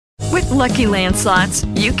Lucky Land Slots,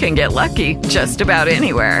 you can get lucky just about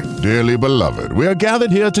anywhere. Dearly beloved, we are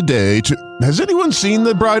gathered here today to... Has anyone seen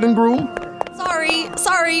the bride and groom?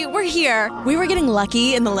 Sorry, we're here. We were getting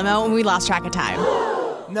lucky in the limo and we lost track of time.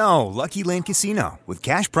 No, Lucky Land Casino, with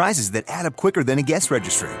cash prizes that add up quicker than a guest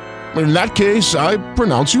registry. In that case, I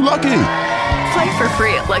pronounce you lucky. Play for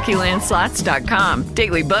free at LuckyLandSlots.com.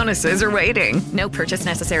 Daily bonuses are waiting. No purchase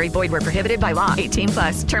necessary. Void where prohibited by law.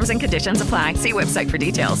 18+. Terms and conditions apply. See website for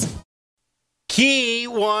details. Key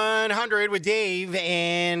 100 with Dave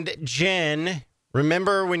and Jen.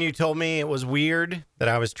 Remember when you told me it was weird that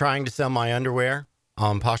I was trying to sell my underwear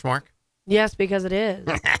on Poshmark? Yes, because it is.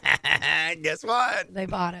 Guess what? They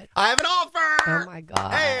bought it. I have an offer. Oh, my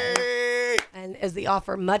God. Hey. And is the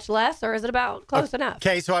offer much less or is it about close enough?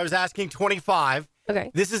 Okay, so I was asking 25.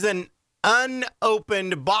 Okay. This is an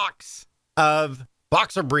unopened box of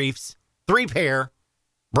boxer briefs, 3 pair,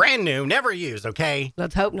 brand new, never used, okay?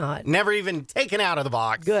 Let's hope not. Never even taken out of the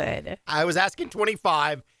box. Good. I was asking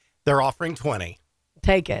 25. They're offering 20.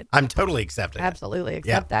 Take it. I'm totally accepting Absolutely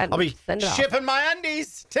accept that. I'll be send it off. shipping my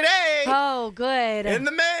undies today. Oh, good. In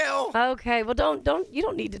the mail. Okay. Well, you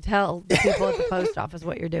don't need to tell the people at the post office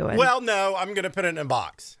what you're doing. Well, no, I'm going to put it in a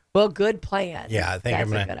box. Well, good plan. Yeah, I think that's I'm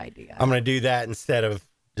going a good idea. I'm going to do that instead of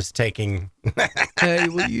just taking. Hey,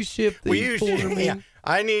 will you ship these for me? Yeah,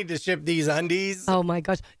 I need to ship these undies. Oh my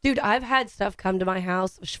gosh, dude! I've had stuff come to my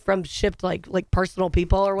house from shipped like personal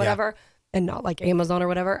people or whatever, and not like Amazon or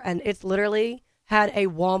whatever. And it's literally had a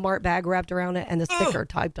Walmart bag wrapped around it and the sticker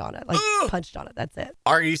typed on it, like punched on it. That's it.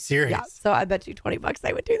 Are you serious? Yeah. So I bet you $20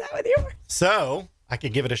 they would do that with you. So I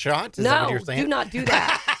could give it a shot. Is that what you're saying? Do not do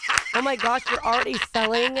that. Oh my gosh, you're already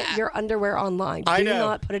selling your underwear online. I know. Do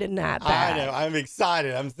not put it in that bag. I know. I'm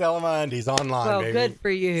excited. I'm selling my undies online, Well, baby. good for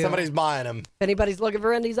you. Somebody's buying them. If anybody's looking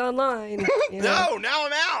for undies online. You know. No, now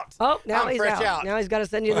I'm out. Oh, now I'm he's fresh out. Now he's got to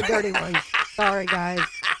send you the dirty ones. Sorry, guys.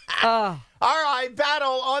 Oh. All right,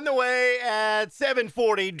 battle on the way at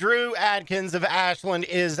 7:40. Drew Adkins of Ashland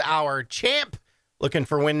is our champ. Looking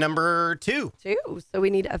for win number 2. So we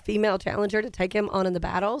need a female challenger to take him on in the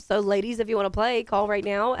battle. So ladies, if you want to play, call right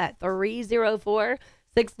now at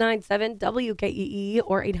 304-697-WKEE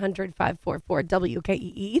or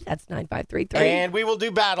 800-544-WKEE. That's 9533. And we will do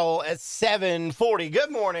battle at 7:40. Good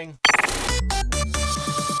morning.